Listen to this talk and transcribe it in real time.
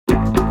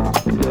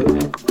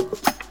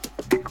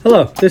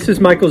Hello, this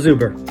is Michael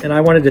Zuber, and I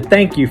wanted to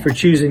thank you for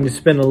choosing to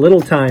spend a little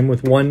time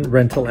with one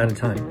rental at a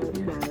time.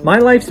 My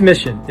life's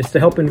mission is to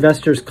help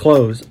investors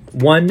close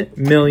 1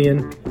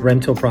 million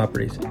rental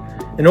properties.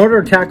 In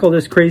order to tackle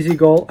this crazy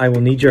goal, I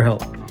will need your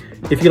help.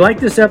 If you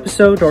like this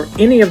episode or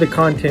any of the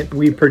content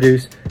we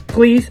produce,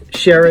 please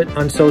share it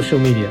on social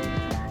media.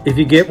 If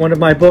you get one of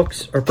my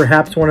books or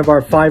perhaps one of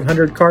our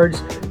 500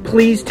 cards,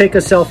 please take a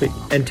selfie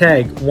and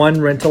tag one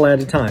rental at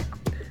a time.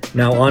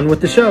 Now on with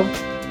the show.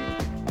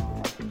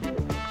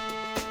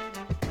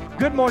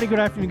 Good morning, good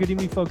afternoon, good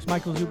evening, folks.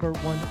 Michael Zuber,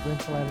 one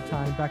rental at a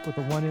time, back with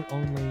the one and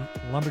only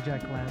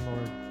lumberjack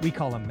landlord. We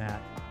call him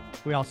Matt.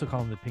 We also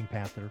call him the Pink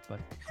Panther, but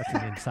that's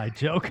an inside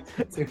joke.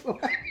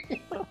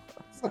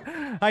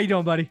 How you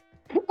doing, buddy?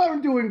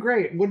 I'm doing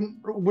great.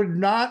 Would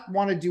not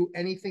want to do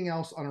anything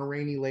else on a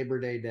rainy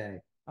Labor Day.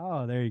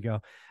 Oh, there you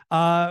go.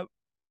 For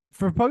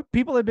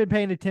people that have been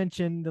paying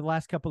attention the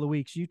last couple of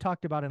weeks, you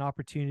talked about an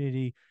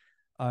opportunity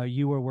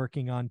you were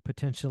working on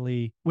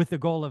potentially with the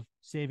goal of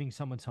saving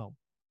someone's home.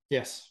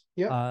 Yes.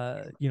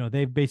 Yeah.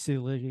 They've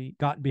basically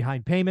gotten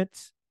behind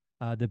payments.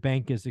 The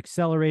bank has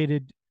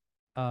accelerated,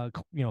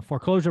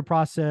 foreclosure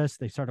process.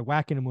 They started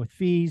whacking them with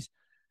fees.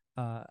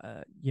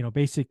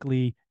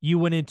 Basically you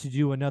went in to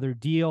do another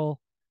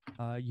deal.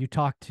 You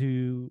talked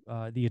to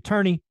the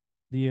attorney.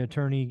 The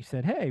attorney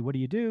said, "Hey, what do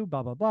you do?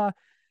 Blah, blah, blah."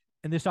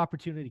 And this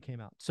opportunity came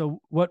out.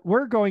 So what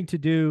we're going to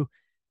do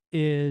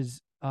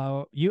is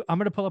I'm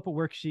going to pull up a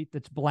worksheet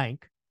that's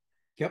blank.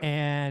 Yep.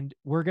 And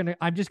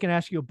I'm just going to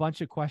ask you a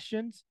bunch of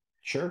questions.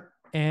 Sure.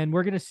 And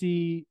we're going to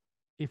see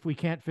if we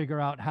can't figure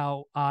out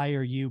how I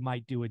or you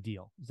might do a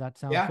deal. Does that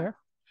sound fair?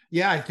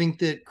 Yeah. I think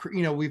that,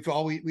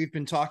 we've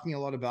been talking a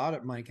lot about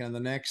it, Mike, and the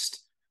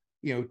next,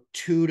 2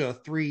 to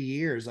 3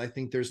 years, I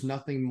think there's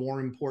nothing more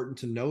important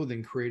to know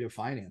than creative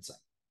financing.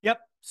 Yep.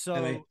 So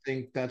and I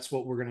think that's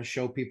what we're going to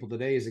show people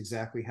today is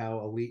exactly how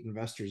elite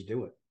investors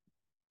do it.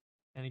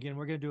 And again,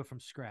 we're going to do it from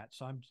scratch.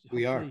 So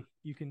we are.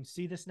 You can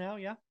see this now.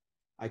 Yeah,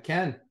 I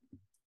can.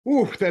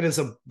 Ooh, that is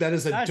a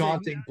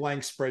daunting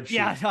blank spreadsheet.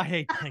 Yeah, I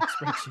hate blank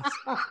spreadsheets.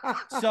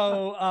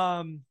 So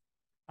I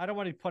don't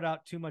want to put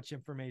out too much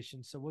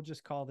information. So we'll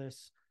just call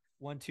this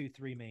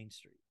 123 Main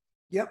Street.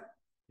 Yep.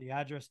 The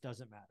address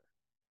doesn't matter.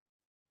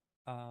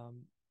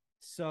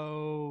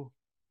 So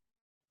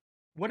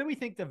what do we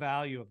think the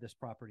value of this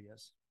property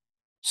is?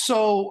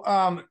 So,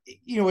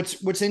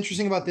 what's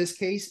interesting about this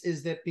case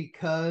is that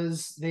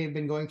because they've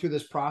been going through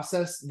this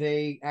process,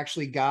 they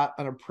actually got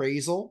an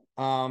appraisal.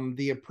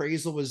 The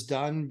appraisal was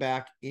done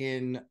back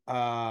in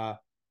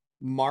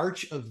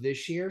March of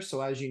this year.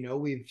 So as you know,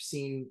 we've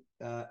seen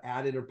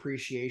added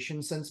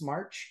appreciation since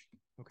March,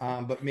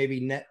 okay. But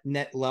maybe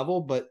net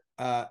level. But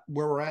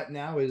where we're at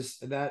now is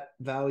that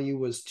value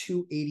was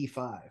 $285.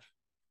 All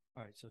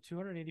right, so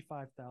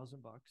 $285,000.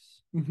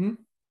 Mm-hmm.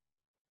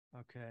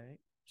 Okay.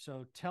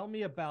 So tell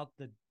me about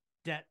the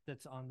debt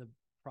that's on the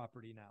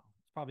property now.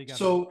 It's probably got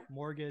a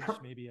mortgage,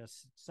 maybe a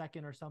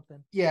second or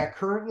something. Yeah,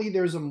 currently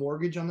there's a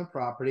mortgage on the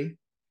property.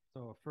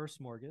 So a first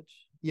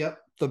mortgage. Yep.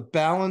 The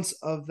balance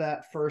of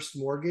that first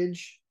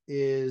mortgage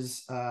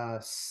is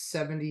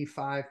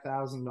 $75,000.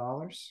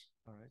 All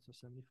right, so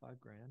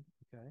 75 grand.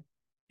 Okay.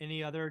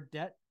 Any other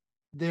debt?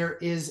 There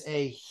is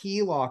a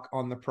HELOC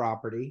on the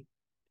property.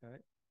 Okay.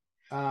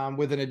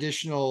 With an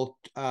additional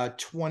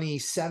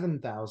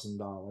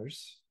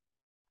 $27,000.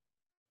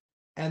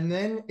 And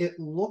then it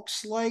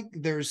looks like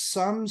there's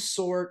some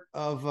sort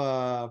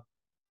of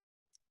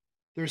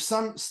there's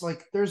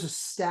a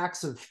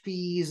stacks of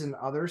fees and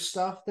other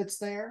stuff that's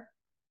there.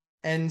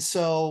 And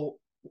so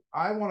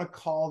I want to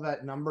call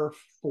that number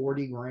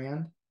 40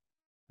 grand.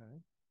 Okay.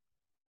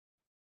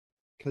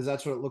 Because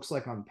that's what it looks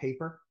like on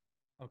paper.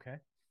 Okay.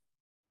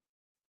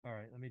 All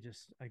right. Let me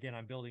again,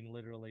 I'm building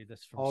literally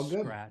this from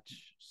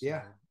scratch. So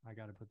yeah. I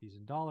got to put these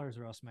in dollars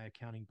or else my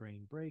accounting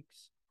brain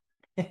breaks.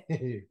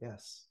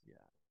 Yes. Yeah.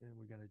 Then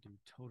we got to do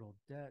total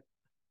debt.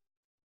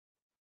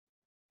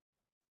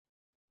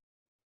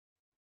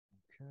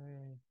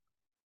 Okay.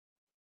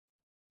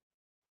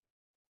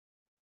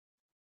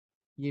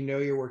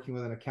 You're working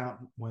with an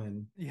accountant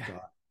when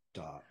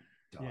dot.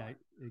 Yeah,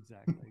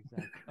 exactly.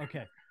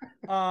 Okay.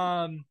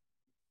 All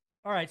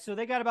right. So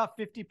they got about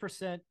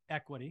 50%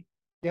 equity.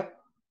 Yep.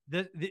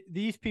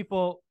 These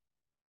people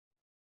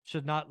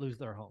should not lose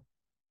their home.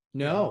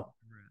 No.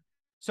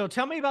 So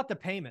tell me about the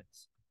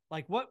payments.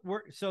 Like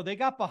so they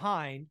got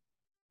behind.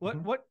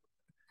 What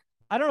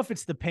I don't know if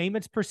it's the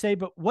payments per se,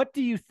 but what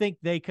do you think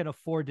they can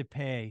afford to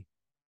pay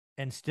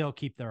and still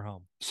keep their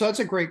home? So that's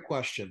a great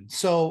question.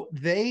 So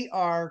they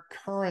are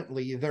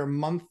currently their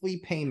monthly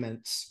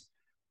payments.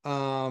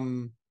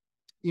 Currently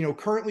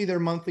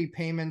their monthly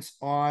payments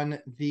on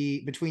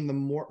the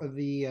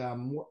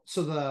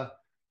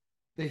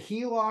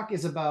HELOC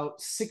is about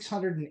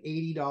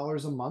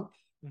 $680 a month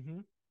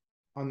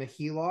on the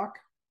HELOC.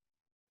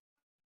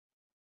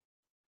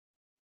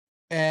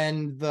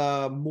 And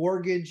the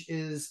mortgage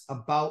is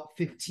about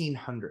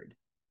 $1,500.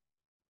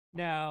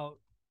 Now,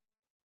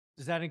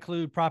 Does that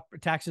include proper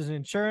taxes and It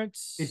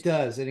insurance?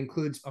 does. It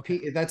includes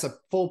Okay. that's a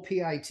full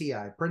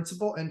PITI,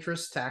 principal,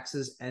 interest,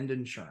 taxes, and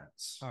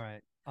insurance. All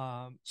right.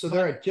 So But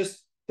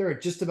they're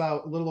at just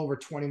about a little over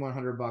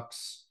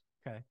 $2,100,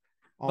 okay.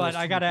 But almost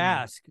I got to 2,300.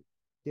 ask,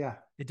 Yeah.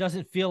 it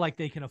doesn't feel like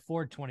they can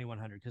afford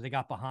 2,100 because they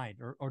got behind,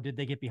 or did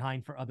they get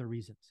behind for other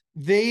reasons?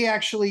 They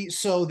actually,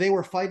 so they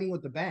were fighting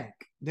with the bank.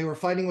 They were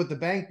fighting with the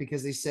bank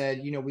because they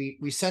said,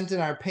 we sent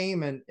in our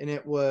payment and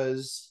it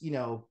was,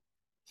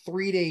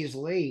 3 days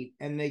late,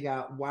 and they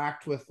got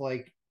whacked with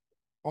like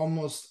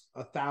almost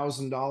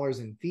 $1,000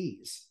 in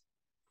fees.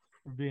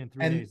 For being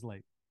three And days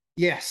late.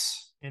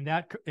 yes, And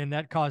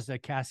that caused a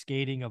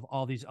cascading of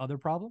all these other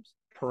problems.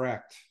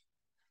 correct.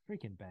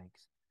 Freaking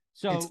banks.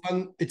 It's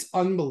So it's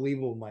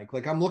unbelievable, Mike.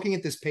 Like, I'm looking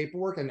at this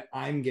paperwork and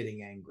I'm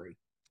getting angry.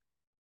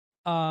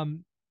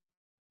 um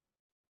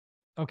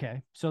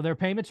okay. So their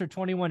payments are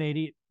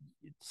 2,180.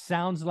 It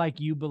sounds like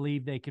you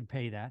believe they can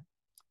pay that.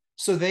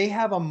 So they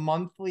have a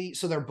monthly,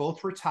 so they're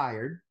both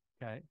retired.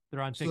 Okay.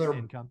 They're on So fixed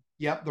income.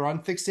 yep, they're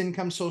on fixed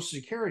income Social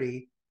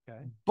Security,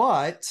 Okay.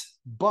 but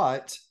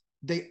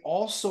they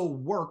also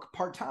work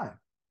part-time.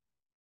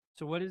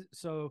 So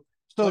So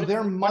what's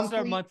their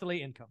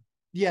monthly income?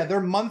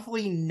 their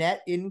monthly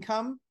net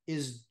income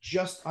is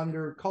just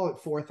under, call it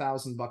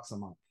 $4,000 a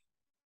month.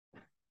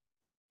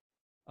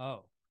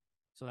 Oh,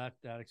 so that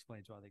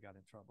explains why they got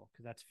in trouble,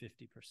 because that's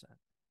 50%.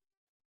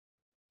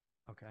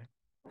 Okay.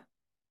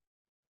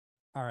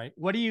 All right.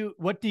 What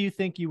do you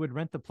think you would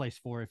rent the place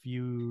for if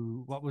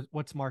you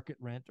what's market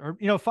rent, or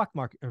fuck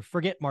market, or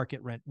forget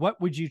market rent? What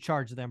would you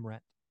charge them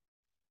rent?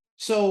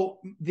 So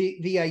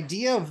the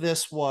idea of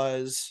this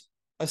was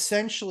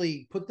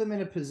essentially put them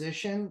in a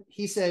position.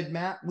 He said,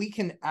 Matt, we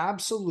can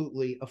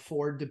absolutely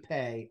afford to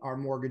pay our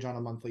mortgage on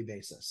a monthly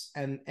basis.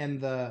 And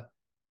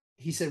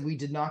he said we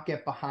did not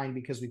get behind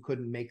because we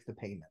couldn't make the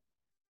payment.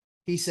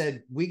 He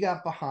said we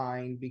got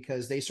behind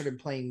because they started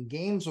playing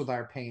games with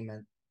our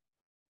payment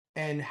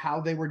and how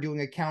they were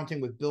doing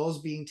accounting with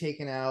bills being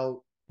taken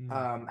out,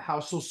 how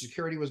Social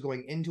Security was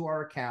going into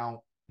our account.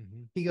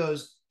 Mm-hmm. He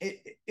goes,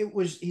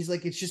 he's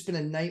like, it's just been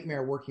a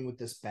nightmare working with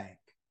this bank.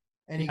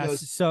 And he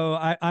goes, So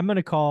I'm going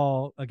to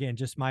call, again,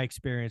 just my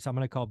experience, I'm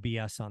going to call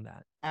BS on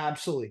that.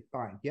 absolutely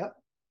fine. Yep.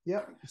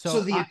 Yep.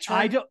 So the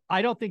attorney,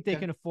 I don't think they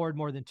can afford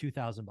more than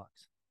 $2,000.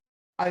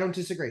 I don't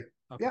disagree.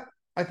 Okay. Yep.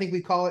 I think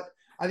we call it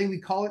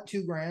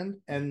 $2,000.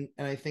 And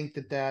I think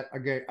that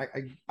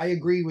I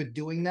agree with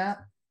doing that.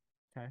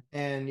 Okay.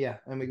 And yeah,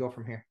 and we go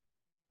from here.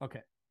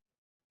 Okay.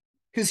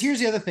 Because here's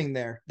the other thing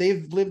there.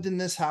 They've lived in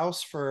this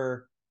house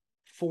for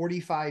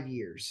 45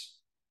 years.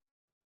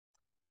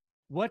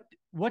 What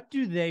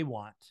do they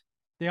want?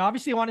 They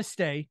obviously want to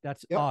stay.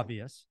 That's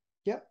obvious.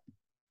 Yep.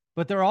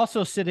 But they're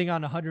also sitting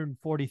on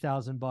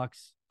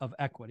 $140,000 of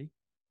equity.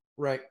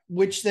 Right.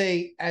 Which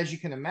they, as you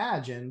can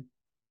imagine,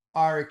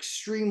 are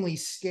extremely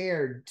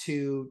scared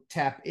to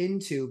tap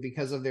into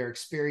because of their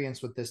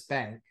experience with this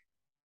bank.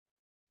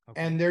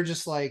 Okay. And they're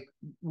just like,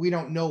 we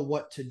don't know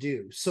what to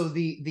do. So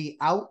the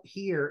out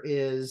here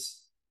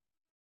is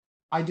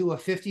I do a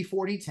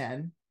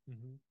 50-40-10,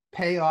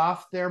 pay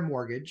off their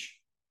mortgage.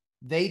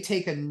 They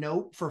take a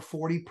note for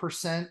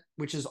 40%,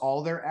 which is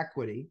all their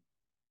equity,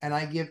 and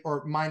I give,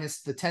 or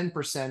minus the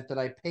 10% that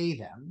I pay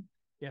them.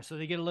 Yeah, so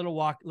they get a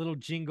little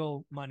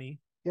jingle money.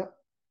 Yep.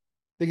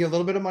 They get a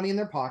little bit of money in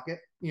their pocket,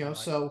 right.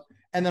 So,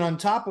 and then on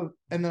top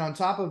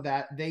of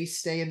that, they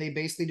stay and they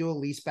basically do a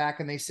lease back,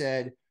 and they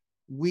said,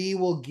 we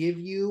will give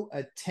you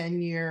a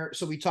 10-year.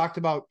 So we talked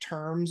about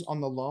terms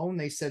on the loan.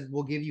 They said,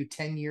 we'll give you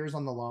 10 years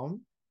on the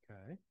loan.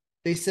 Okay.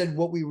 They said,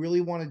 what we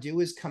really want to do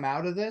is come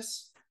out of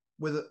this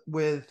with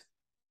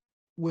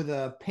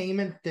a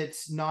payment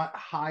that's not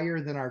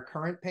higher than our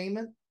current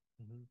payment.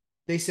 Mm-hmm.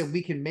 They said,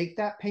 we can make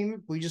that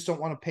payment. We just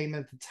don't want a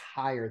payment that's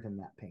higher than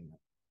that payment.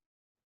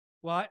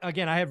 Well,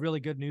 again, I have really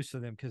good news for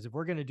them, because if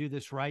we're going to do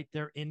this right,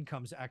 their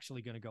income's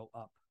actually going to go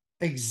up.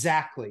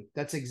 Exactly.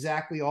 That's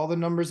exactly all the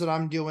numbers that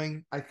I'm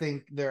doing. I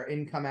think their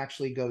income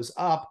actually goes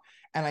up.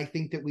 And I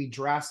think that we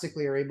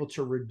drastically are able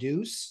to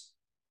reduce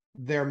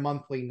their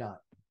monthly nut.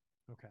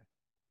 Okay.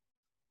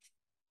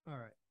 All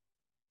right.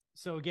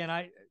 So again,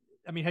 I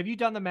mean, have you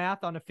done the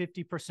math on a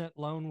 50%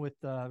 loan with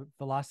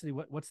Velocity?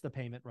 What's the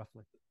payment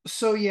roughly?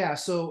 So yeah,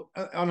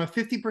 on a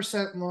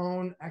 50%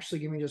 loan, actually,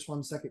 give me just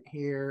 1 second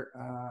here.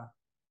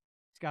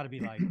 It's got to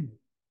be like $1,000,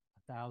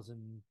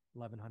 $1,100,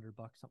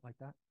 something like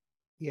that.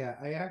 Yeah,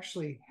 I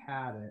actually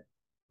had it.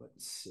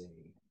 Let's see.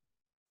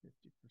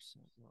 50%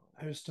 loan.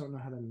 I just don't know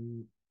how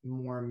to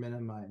more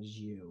minimize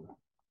you.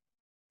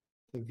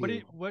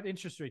 What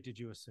interest rate did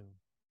you assume?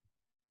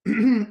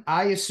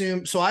 I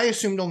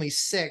assumed only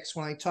 6.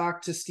 When I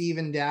talked to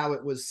Stephen Dow,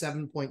 it was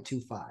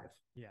 7.25.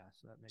 Yeah,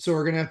 so that makes sense.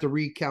 We're gonna have to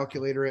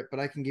recalculate it, but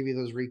I can give you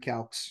those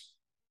recalcs.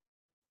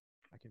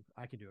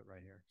 I can do it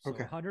right here. So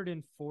okay.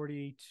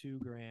 142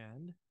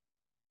 grand.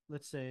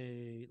 Let's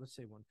say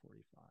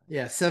 145.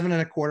 Yeah,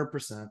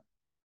 7.25%.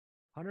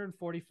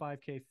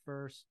 145K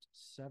first,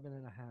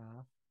 7.5.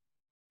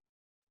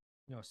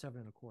 No, 7.25.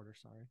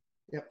 Sorry.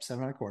 Yep,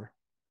 7.25. Okay.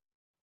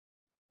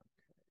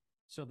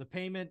 So the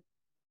payment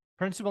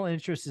Principal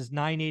interest is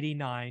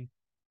 $989.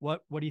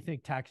 What do you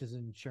think taxes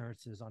and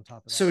insurance is on top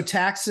of that? So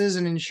taxes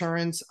and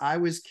insurance, I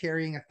was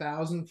carrying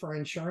 1,000 for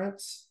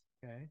insurance.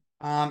 Okay.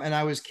 And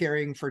I was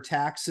carrying for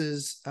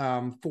taxes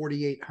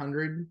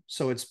 4,800.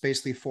 So it's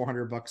basically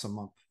 $400 a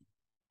month.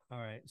 All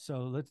right.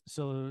 So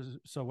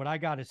what I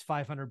got is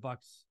 $500.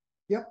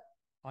 Yep.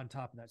 On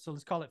top of that. So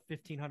let's call it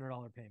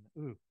 $1,500 payment.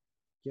 Ooh.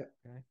 Yep.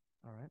 Okay.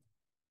 All right.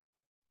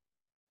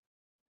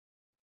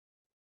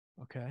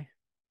 Okay.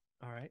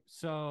 All right.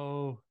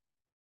 So,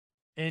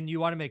 and you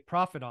want to make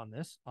profit on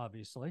this,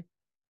 obviously.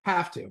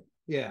 Have to.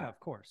 Yeah, of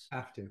course.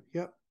 Have to.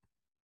 Yep.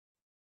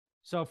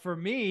 So for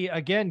me,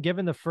 again,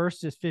 given the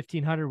first is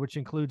 1,500, which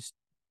includes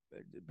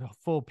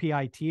full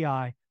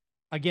PITI,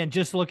 again,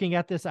 just looking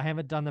at this, I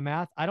haven't done the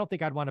math. I don't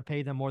think I'd want to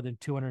pay them more than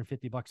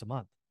 $250 a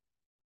month.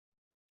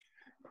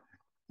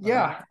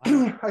 Yeah,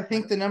 I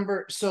think the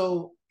number.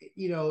 So,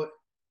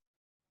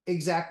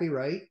 exactly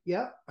right.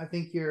 Yep. I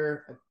think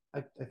you're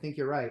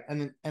right.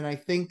 And I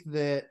think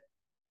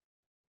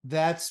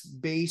that's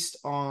based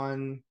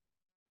on,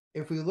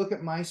 if we look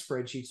at my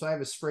spreadsheet, so I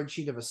have a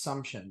spreadsheet of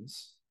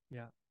assumptions.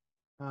 Yeah.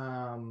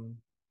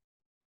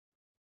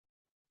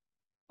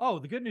 Oh,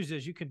 the good news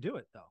is you can do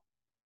it though.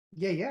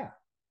 Yeah.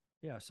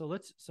 Yeah. So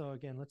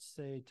again, let's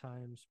say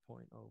times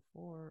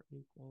 0.04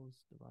 equals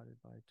divided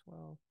by 12.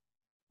 All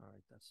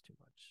right. That's too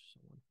much. So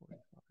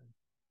 145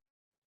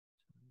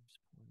 times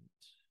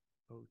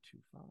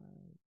 0.025.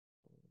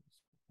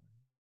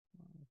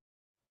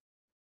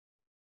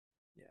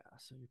 Yeah.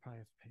 So you probably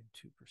have to pay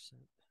 2%.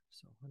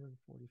 So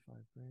 145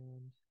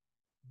 grand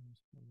times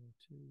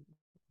 0.02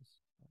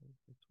 divided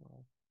by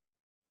 12.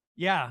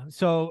 Yeah.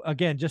 So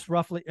again, just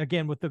roughly,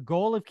 again, with the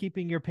goal of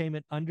keeping your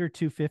payment under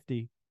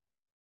 250,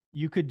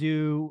 you could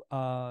do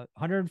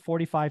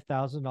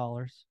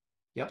 $145,000.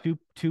 Yep.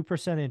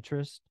 2%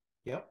 interest.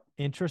 Yep.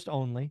 Interest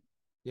only.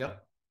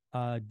 Yep.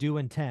 Due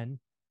in 10.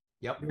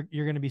 Yep.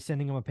 You're going to be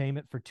sending them a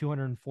payment for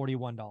 $241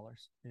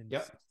 and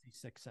yep.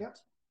 66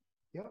 cents.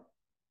 Yep.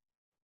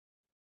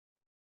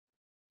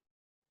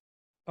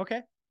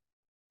 Okay.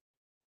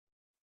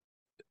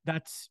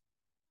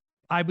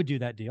 I would do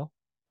that deal.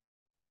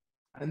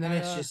 And then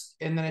it's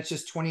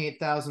just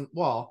 28,000.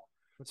 Well,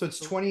 so it's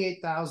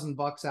 28,000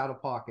 bucks out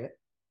of pocket.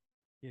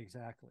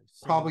 Exactly.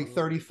 So, probably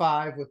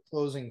 35 with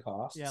closing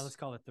costs. Yeah, let's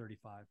call it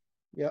 35.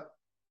 Yep.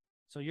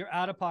 So you're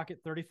out of pocket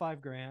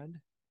 35 grand.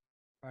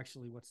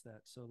 Actually, what's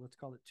that? So let's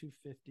call it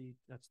 250.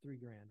 That's $3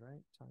 grand, right?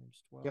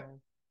 Times 12. Yep.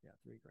 Yeah,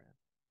 $3 grand.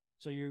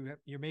 So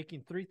you're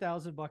making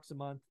 $3,000 a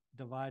month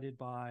divided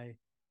by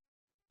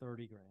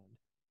 30 grand.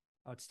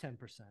 Oh, it's 10%.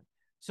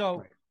 So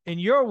right. In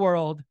your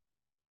world,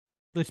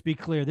 let's be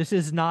clear, this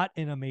is not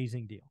an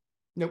amazing deal.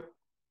 Nope.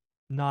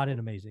 Not an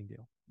amazing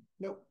deal.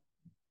 Nope.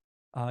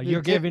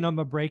 You're giving them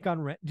a break on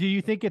rent. Do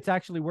you think it's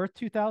actually worth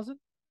 $2,000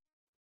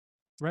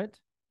 rent?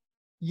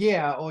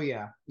 Yeah. Oh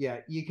yeah. Yeah.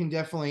 You can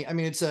definitely, I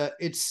mean, it's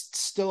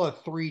still a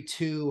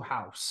 3-2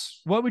 house.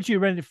 What would you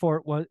rent it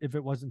for if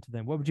it wasn't to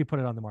them? What would you put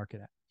it on the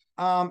market at?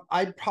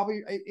 I'd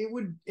probably, it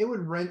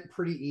would rent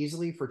pretty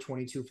easily for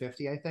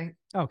 $2,250, I think.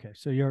 Okay.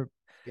 So yeah.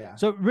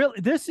 So really,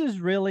 this is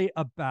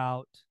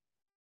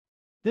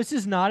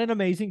not an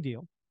amazing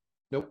deal.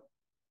 Nope.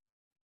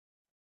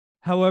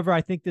 However,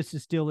 I think this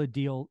is still a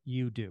deal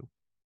you do.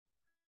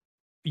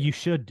 You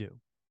should do.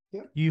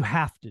 Yep. You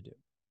have to do,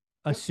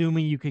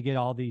 assuming you could get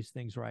all these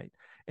things right.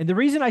 And the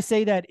reason I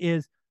say that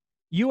is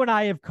you and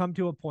I have come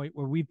to a point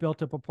where we've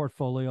built up a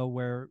portfolio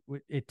where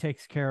it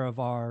takes care of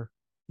our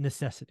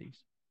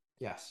necessities.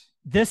 Yes.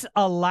 This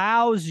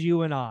allows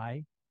you and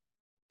I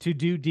to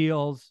do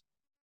deals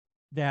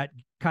that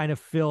kind of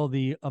fill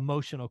the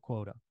emotional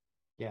quota.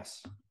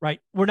 Yes.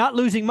 Right. We're not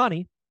losing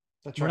money.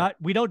 That's right.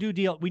 We don't do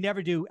deal. We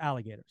never do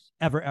alligators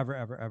ever, ever,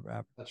 ever, ever,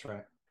 ever. That's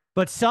right.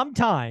 But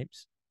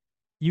sometimes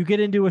you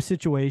get into a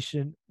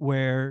situation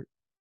where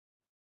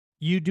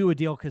you do a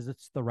deal because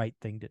it's the right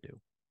thing to do.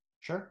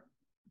 Sure.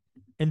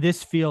 And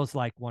this feels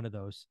like one of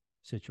those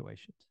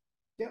situations.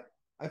 Yeah,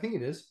 I think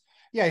it is.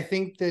 Yeah, I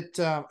think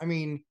that, I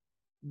mean,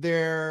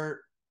 the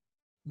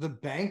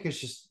bank has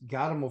just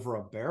got them over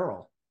a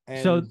barrel.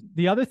 And so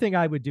the other thing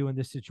I would do in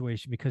this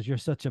situation, because you're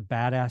such a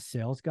badass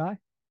sales guy,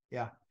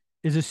 yeah,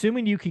 is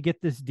assuming you could get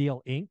this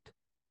deal inked.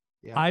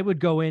 Yeah. I would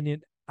go in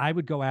and I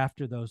would go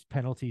after those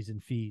penalties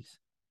and fees.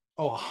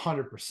 Oh,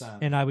 100%.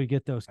 And I would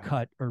get those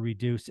cut or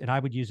reduced, and I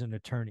would use an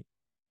attorney.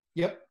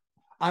 Yep.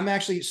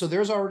 So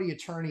there's already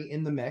attorney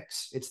in the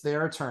mix. It's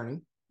their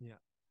attorney. Yeah.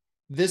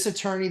 This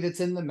attorney that's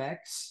in the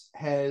mix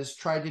has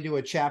tried to do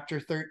a Chapter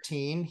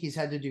 13. He's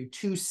had to do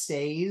 2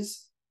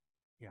 stays.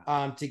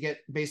 Yeah. To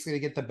get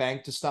the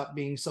bank to stop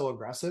being so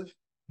aggressive.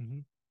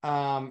 Mm-hmm.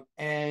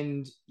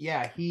 And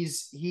yeah,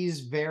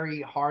 he's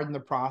very hard in the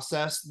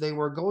process. They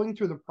were going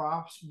through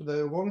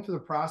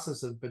the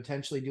process of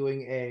potentially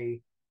doing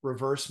a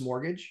reverse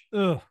mortgage.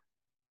 Ugh.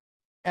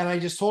 And I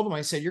just told him,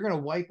 I said, you're going to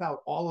wipe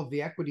out all of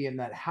the equity in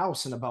that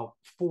house in about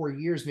 4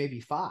 years, maybe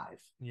 5.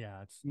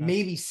 Yeah.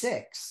 Maybe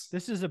 6.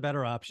 This is a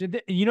better option.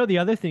 You know, the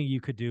other thing you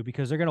could do,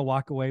 because they're going to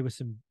walk away with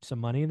some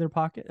money in their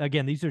pocket.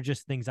 Again, these are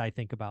just things I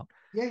think about.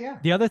 Yeah.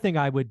 The other thing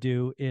I would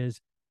do is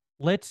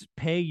let's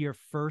pay your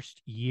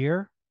first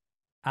year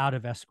out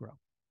of escrow.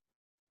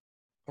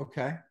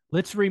 Okay.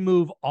 Let's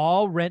remove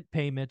all rent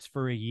payments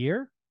for a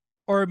year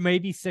or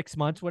maybe 6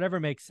 months, whatever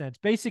makes sense.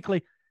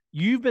 Basically,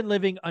 you've been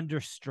living under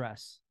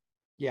stress.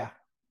 Yeah.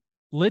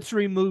 Let's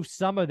remove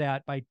some of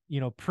that by,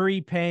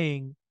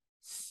 prepaying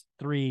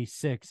 3,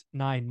 6,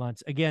 9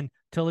 months again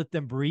to let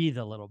them breathe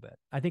a little bit.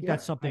 I think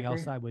that's something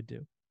else I would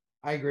do.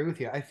 I agree with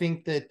you. I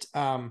think that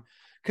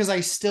because I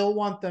still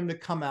want them to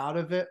come out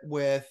of it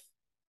with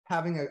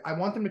having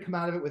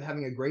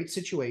a great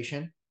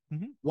situation,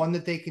 one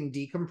that they can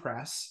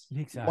decompress,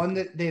 one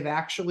that they've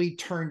actually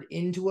turned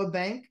into a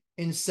bank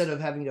instead of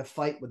having to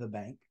fight with a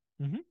bank.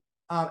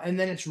 And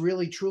then it's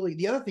really, truly,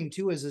 the other thing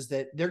too is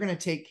that they're going to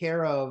take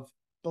care of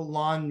the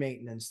lawn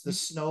maintenance, the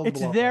snow. It's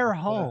their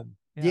home.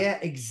 Yeah,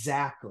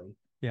 exactly.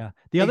 Yeah.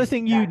 The other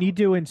thing you need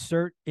to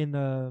insert in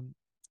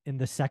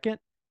the second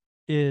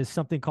is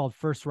something called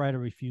first right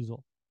of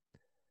refusal.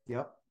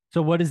 Yep.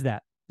 So what is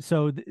that?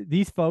 So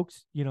these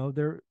folks,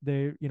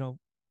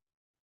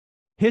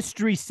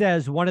 history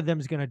says one of them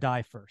is going to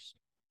die first.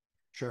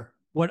 Sure.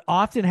 What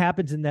often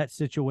happens in that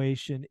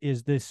situation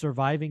is the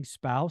surviving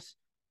spouse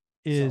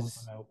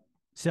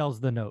sells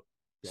the note.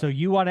 Yeah. So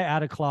you want to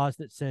add a clause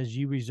that says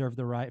you reserve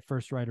the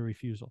first right of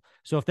refusal.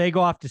 So if they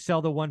go off to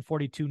sell the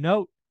 142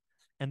 note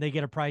and they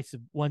get a price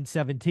of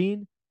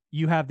 117,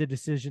 you have the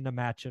decision to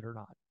match it or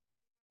not.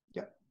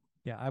 Yep.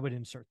 Yeah, I would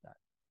insert that.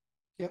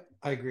 Yep,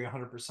 I agree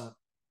 100%.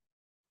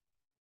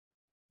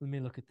 Let me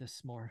look at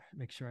this more,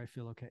 make sure I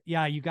feel okay.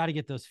 Yeah, you got to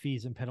get those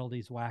fees and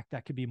penalties whacked.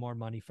 That could be more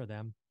money for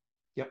them.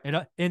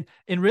 Yep. And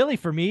really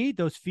for me,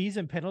 those fees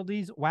and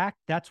penalties whacked,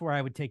 that's where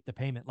I would take the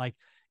payment. Like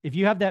if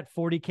you have that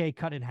 $40K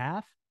cut in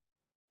half,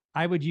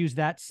 I would use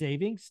that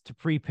savings to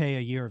prepay a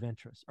year of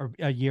interest or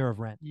a year of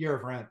rent. Year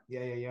of rent.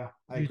 Yeah.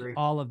 I agree.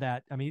 All of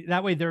that. I mean,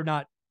 that way they're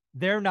not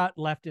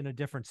left in a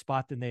different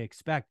spot than they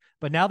expect,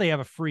 but now they have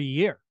a free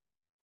year.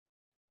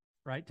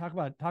 Right? Talk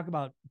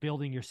about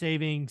building your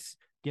savings,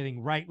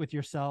 getting right with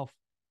yourself.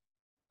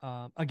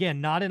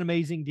 Again, not an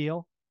amazing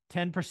deal.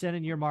 10%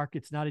 in your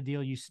market's not a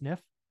deal you sniff.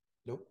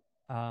 Nope.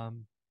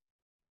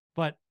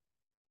 But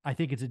I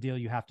think it's a deal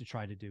you have to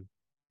try to do.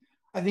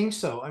 I think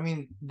so. I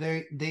mean,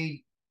 they're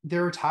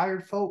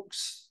retired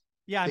folks.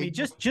 Yeah, I mean,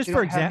 just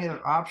for example,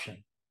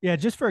 option. Yeah,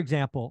 just for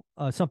example,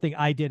 something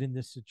I did in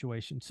this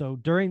situation. So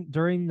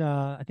during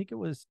I think it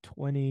was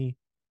 20.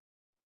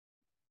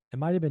 It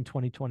might have been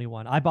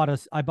 2021. I bought a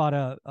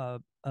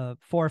 4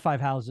 or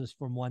 5 houses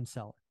from one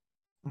seller,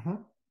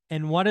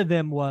 and one of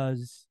them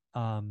was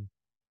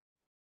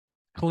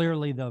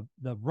clearly the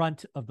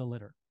runt of the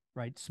litter.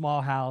 Right,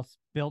 small house,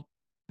 built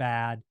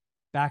bad,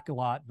 back a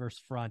lot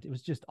versus front. It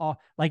was just all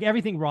like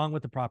everything wrong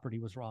with the property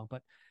was wrong.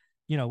 But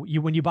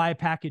when you buy a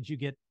package, you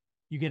get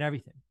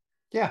everything.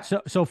 Yeah.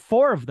 So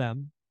 4 of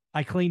them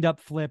I cleaned up,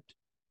 flipped,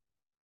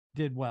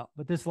 did well.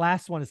 But this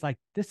last one is like,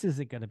 this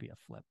isn't going to be a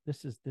flip.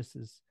 This is.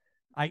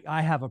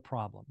 I have a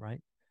problem,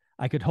 right?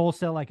 I could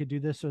wholesale, I could do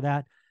this or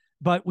that,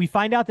 but we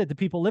find out that the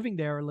people living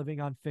there are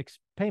living on fixed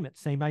payments.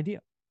 Same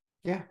idea.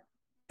 Yeah.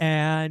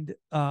 And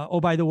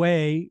by the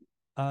way,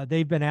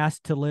 they've been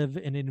asked to live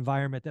in an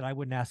environment that I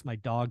wouldn't ask my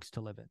dogs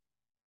to live in.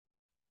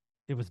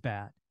 It was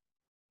bad.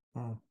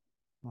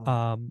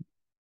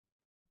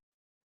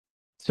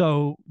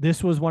 So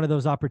this was one of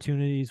those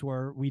opportunities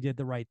where we did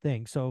the right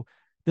thing. So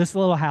this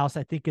little house,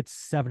 I think it's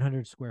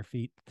 700 square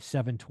feet,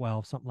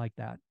 712, something like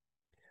that.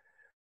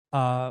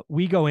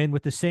 We go in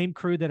with the same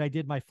crew that I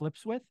did my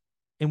flips with,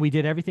 and we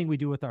did everything we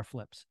do with our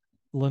flips: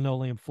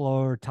 linoleum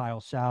floor, tile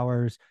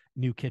showers,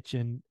 new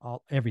kitchen,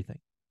 everything,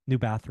 new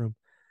bathroom.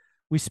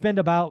 We spend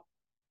about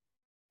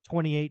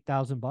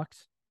 $28,000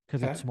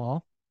 because it's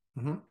small.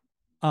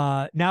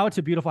 Now it's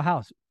a beautiful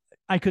house.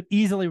 I could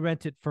easily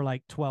rent it for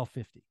like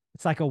 $1,250.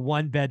 It's like a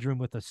 1-bedroom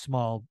with a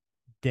small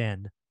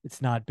den.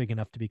 It's not big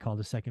enough to be called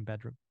a second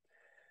bedroom.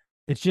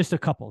 It's just a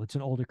couple. It's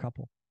an older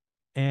couple,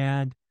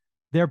 and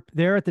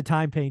they're at the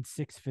time paying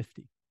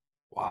 $650.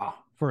 Wow.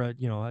 For a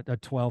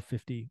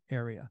 $1,250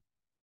 area.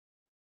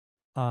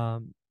 I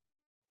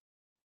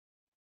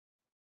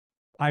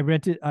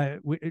rented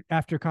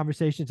after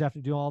conversations,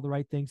 after doing all the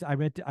right things, I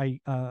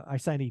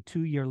signed a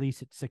 2-year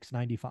lease at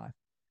 $695.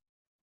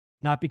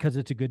 Not because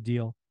it's a good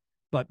deal,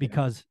 but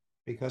because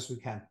we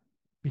can.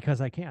 Because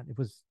I can.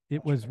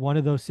 It was one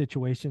of those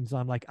situations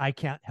I'm like, I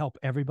can't help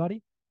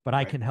everybody, but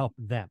I can help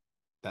them.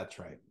 That's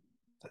right.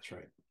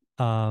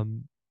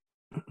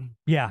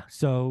 Yeah,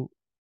 so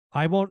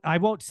I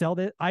won't sell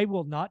that. I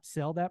will not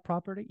sell that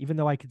property, even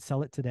though I could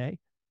sell it today,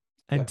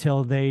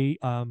 until they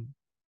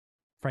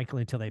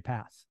frankly until they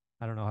pass.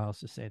 I don't know how else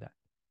to say that.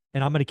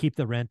 And I'm going to keep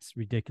the rents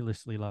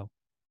ridiculously low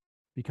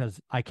because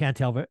I can't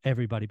help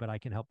everybody, but I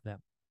can help them.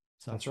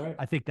 So that's right.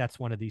 I think that's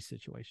one of these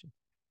situations.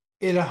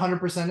 It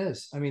 100%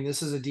 is. I mean,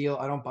 this is a deal.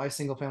 I don't buy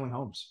single family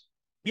homes.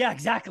 Yeah,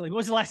 exactly. When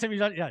was the last time you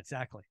done? Yeah,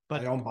 exactly.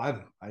 But I don't buy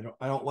them.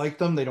 I don't like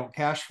them. They don't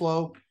cash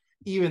flow.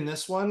 Even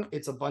this one,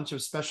 it's a bunch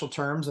of special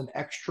terms and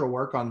extra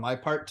work on my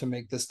part to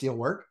make this deal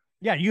work.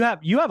 Yeah, you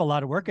have a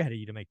lot of work ahead of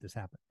you to make this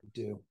happen.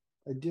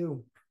 I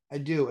do. I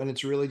do. And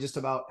it's really just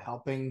about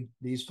helping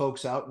these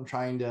folks out and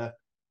trying to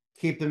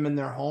keep them in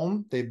their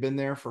home. They've been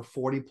there for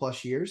 40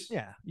 plus years.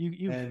 Yeah.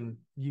 And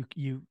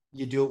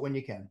You do it when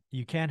you can.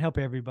 You can't help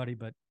everybody,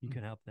 but you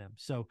can help them.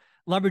 So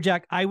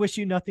Lumberjack, I wish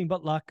you nothing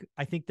but luck.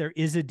 I think there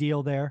is a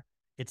deal there.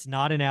 It's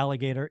not an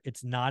alligator.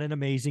 It's not an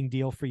amazing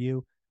deal for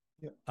you.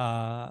 Yep.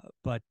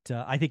 But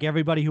I think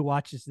everybody who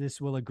watches this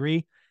will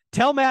agree.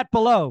 Tell Matt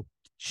below,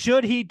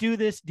 should he do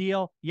this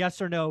deal?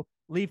 Yes or no?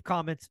 Leave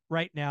comments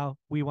right now.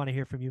 We want to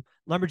hear from you.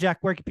 Lumberjack,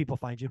 where can people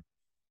find you?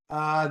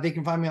 They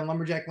can find me on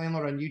Lumberjack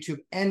Landlord on YouTube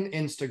and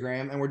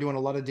Instagram. And we're doing a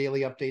lot of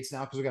daily updates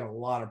now because we got a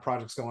lot of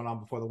projects going on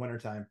before the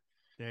wintertime.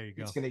 There you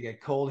go. It's going to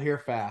get cold here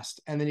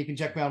fast. And then you can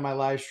check me out on my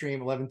live stream,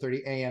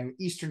 11:30 a.m.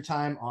 Eastern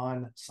time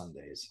on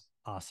Sundays.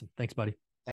 Awesome. Thanks, buddy.